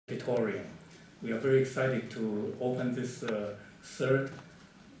auditorium. We are very excited to open this third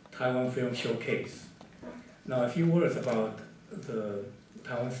Taiwan Film Showcase. Now, a few words about the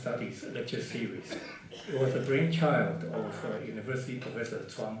Taiwan Studies lecture series. It was a brainchild of University Professor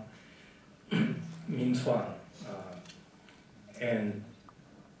Min Chuang, and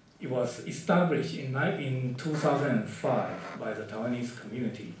it was established in 2005 by the Taiwanese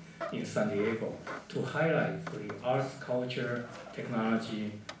community in San Diego to highlight the arts, culture,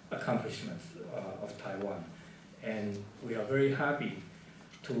 technology accomplishments of Taiwan. And we are very happy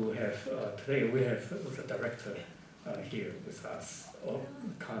to have, today we have the director here with us of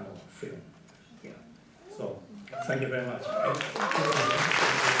Kano Film. Yeah. So, thank you very much.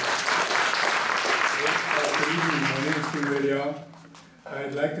 Good evening, my name is Ping-hui Liao.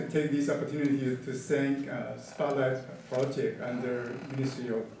 I'd like to take this opportunity to thank Spotlight Project under Ministry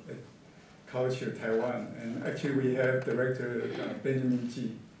of Culture Taiwan. And actually we have Director Benjamin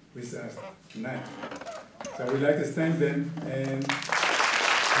Ji with us tonight. So we'd like to thank them, and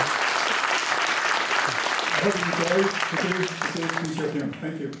I hope you enjoy today's feature film.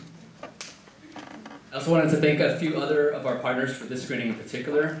 Thank you. I also wanted to thank a few other of our partners for this screening in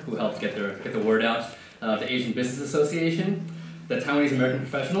particular, who helped get the word out. The Asian Business Association, the Taiwanese American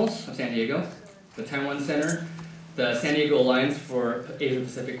Professionals of San Diego, the Taiwan Center, the San Diego Alliance for Asian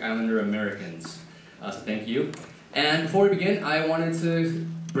Pacific Islander Americans. So thank you. And before we begin, I wanted to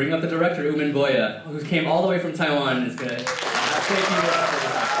bring up the director, Umin Boya, who came all the way from Taiwan and is going to thank you.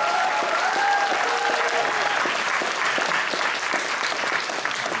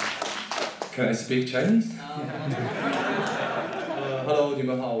 Can I speak Chinese? Hello， 你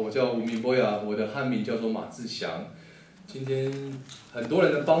们好，我叫吴明波雅，我的汉名叫做马志祥。今天很多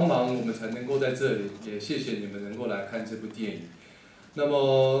人的帮忙，我们才能够在这里，也谢谢你们能够来看这部电影。那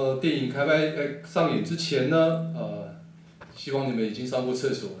么电影上映之前呢，希望你们已经上过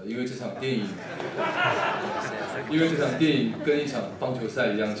厕所了，因为这场电影跟一场棒球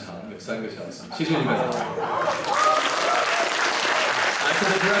賽一样長，有3個小時。謝謝你們。So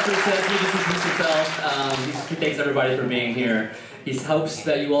the director says he introduced himself. He thanks everybody for being here. He hopes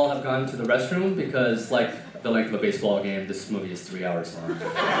that you all have gone to the restroom because, like the length of a baseball game, this movie is 3 hours long.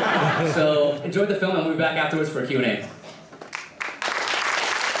 So enjoy the film, and we'll be back afterwards for a Q&A.